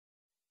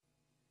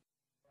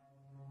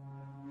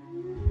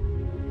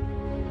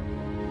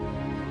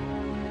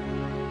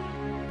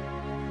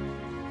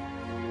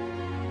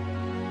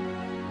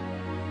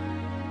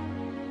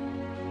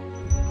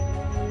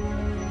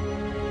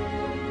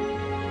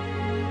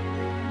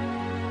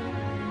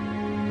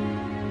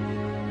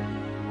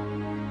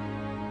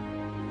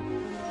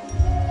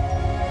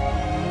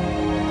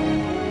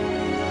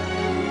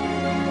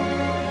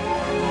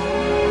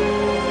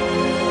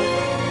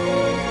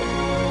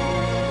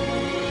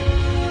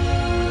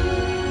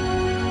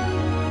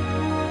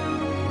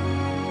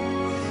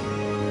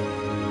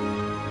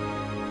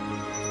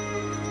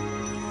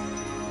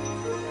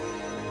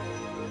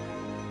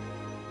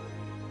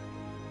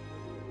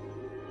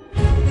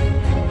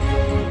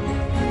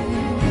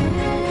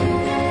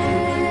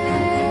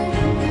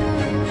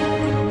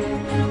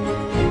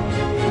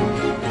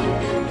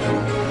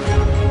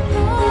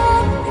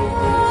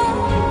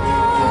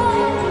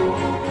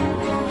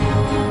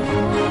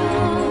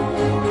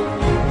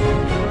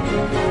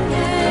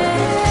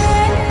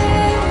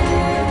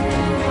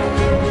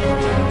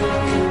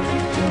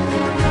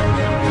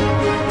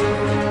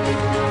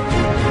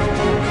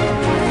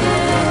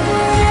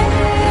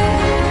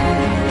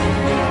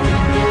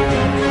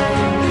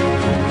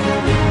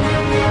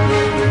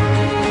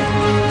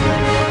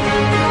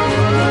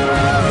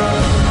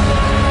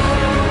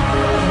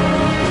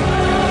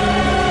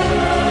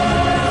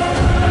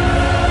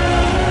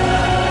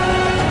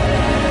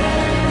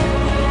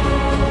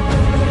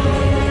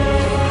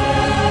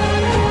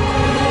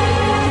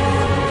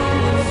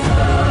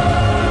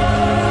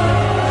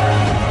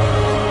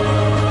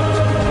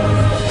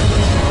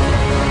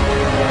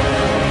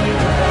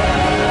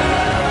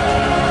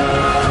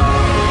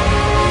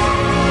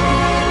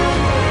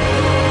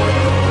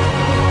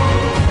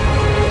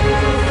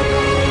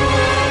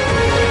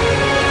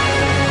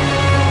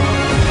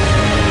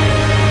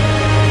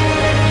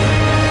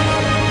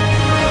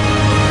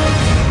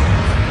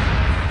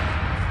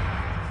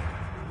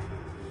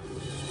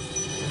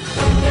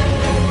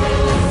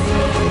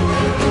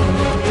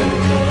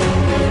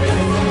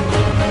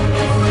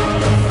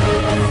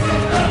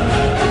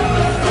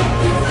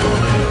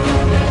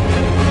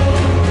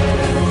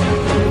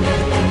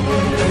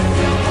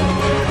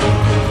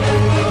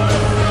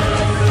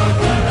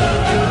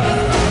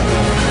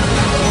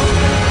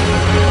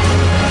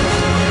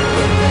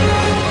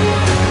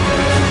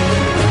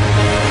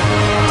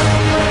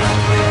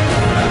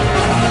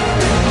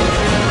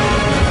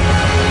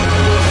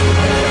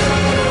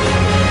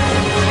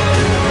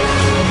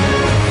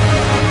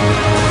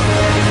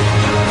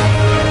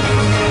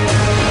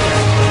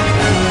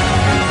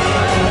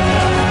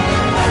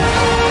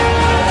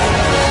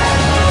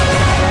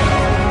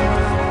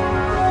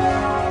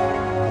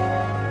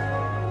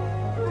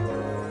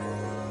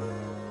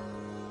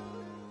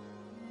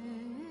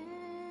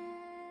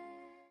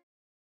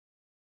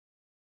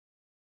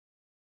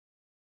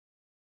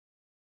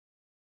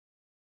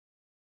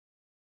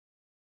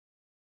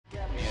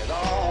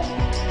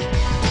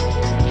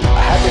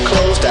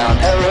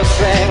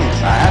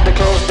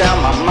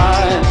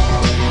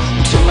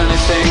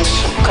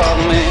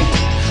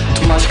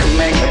much could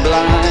make me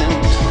blind.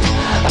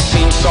 I've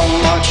seen so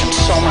much in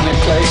so many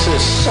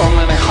places, so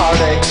many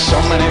heartaches, so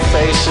many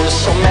faces,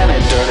 so many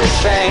dirty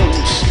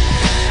things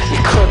you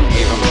couldn't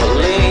even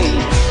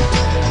believe.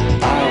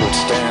 I would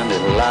stand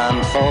in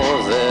line for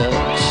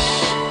this.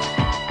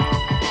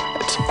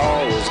 It's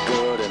always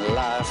good in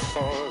life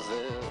for this.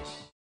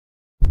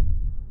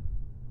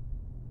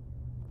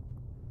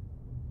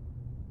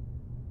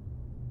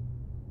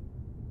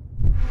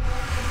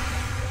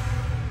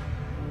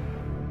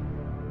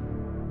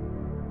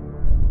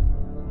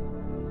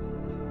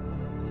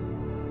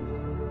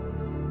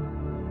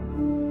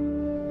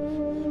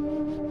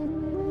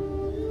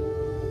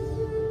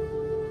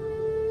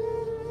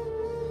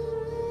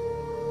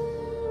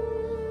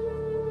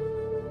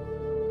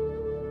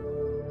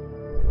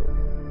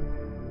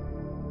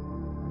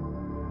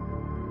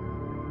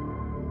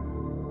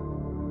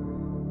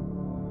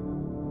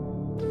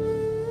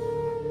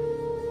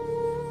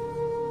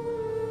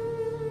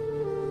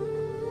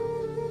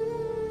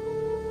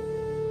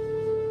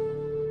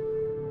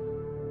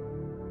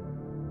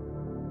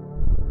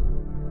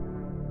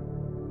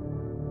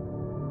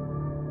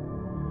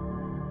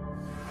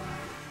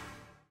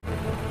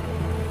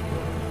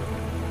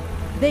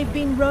 They've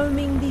been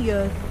roaming the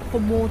earth for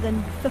more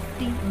than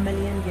 50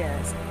 million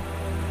years.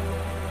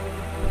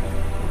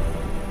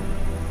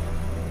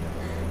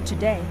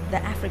 Today, the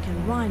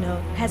African rhino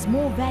has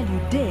more value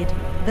dead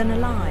than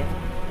alive.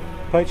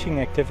 Poaching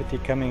activity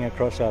coming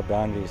across our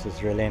boundaries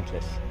is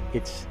relentless.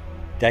 It's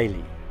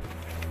daily.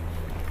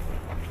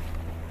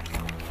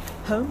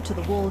 Home to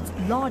the world's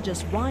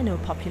largest rhino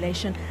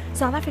population,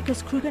 South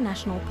Africa's Kruger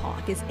National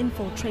Park is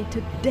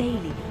infiltrated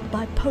daily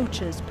by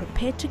poachers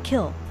prepared to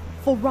kill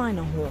for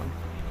rhino horn.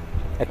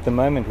 At the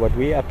moment, what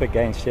we're up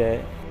against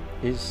here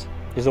is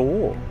a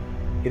war.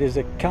 It is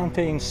a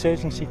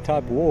counterinsurgency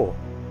type war.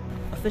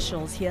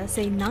 Officials here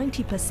say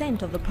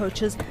 90% of the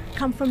poachers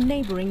come from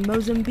neighboring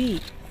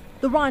Mozambique.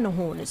 The rhino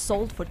horn is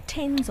sold for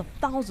tens of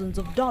thousands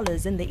of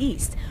dollars in the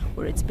East,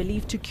 where it's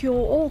believed to cure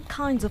all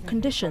kinds of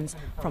conditions,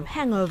 from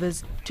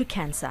hangovers to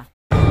cancer.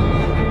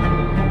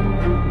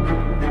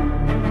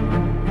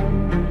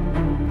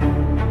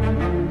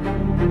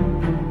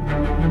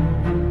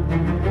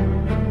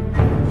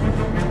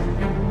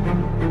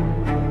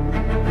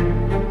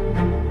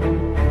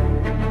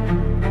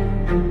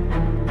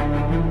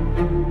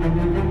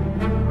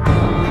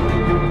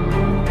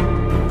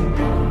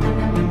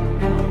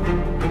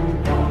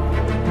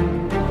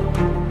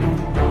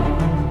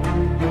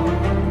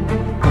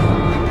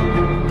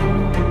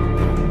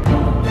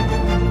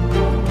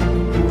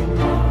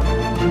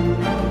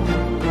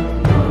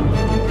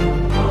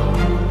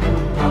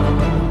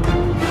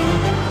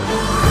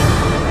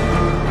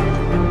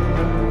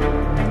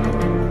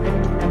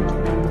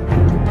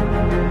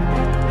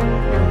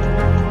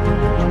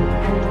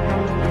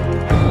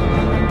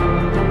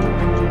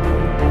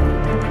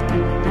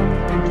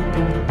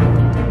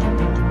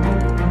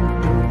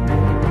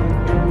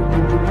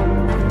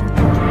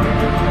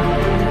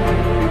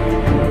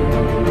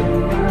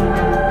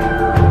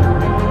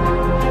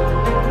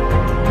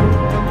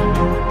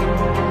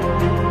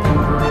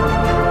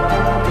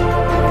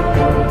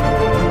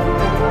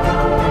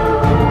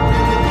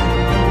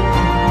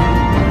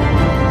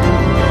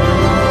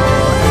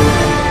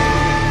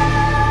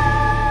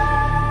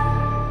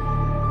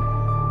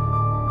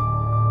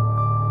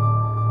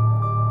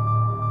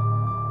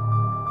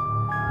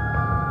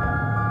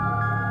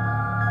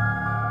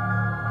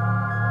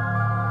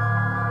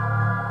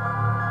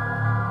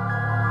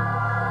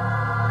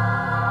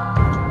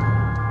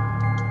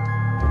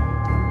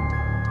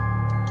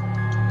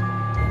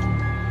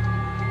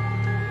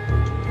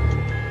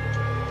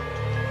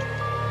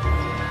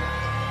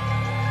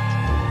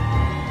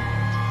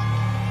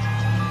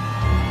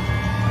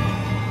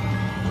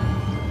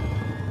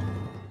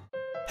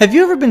 Have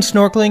you ever been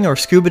snorkeling or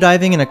scuba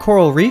diving in a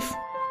coral reef?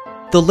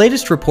 The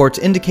latest reports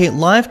indicate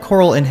live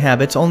coral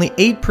inhabits only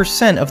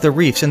 8% of the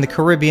reefs in the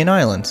Caribbean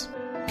islands.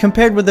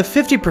 Compared with the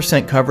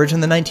 50% coverage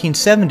in the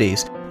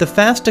 1970s, the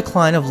fast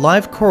decline of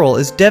live coral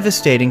is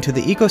devastating to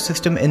the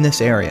ecosystem in this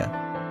area.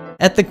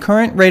 At the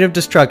current rate of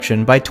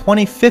destruction, by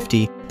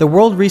 2050, the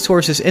World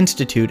Resources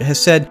Institute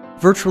has said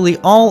virtually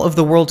all of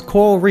the world's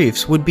coral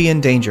reefs would be in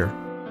danger.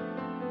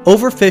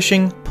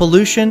 Overfishing,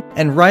 pollution,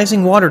 and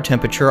rising water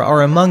temperature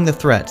are among the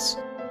threats.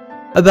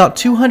 About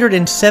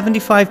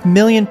 275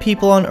 million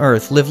people on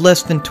Earth live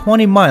less than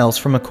 20 miles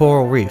from a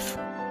coral reef.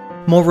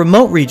 More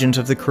remote regions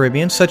of the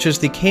Caribbean, such as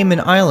the Cayman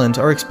Islands,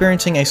 are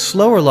experiencing a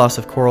slower loss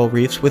of coral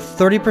reefs, with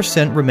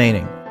 30%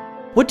 remaining.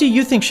 What do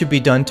you think should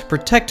be done to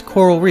protect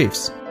coral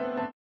reefs?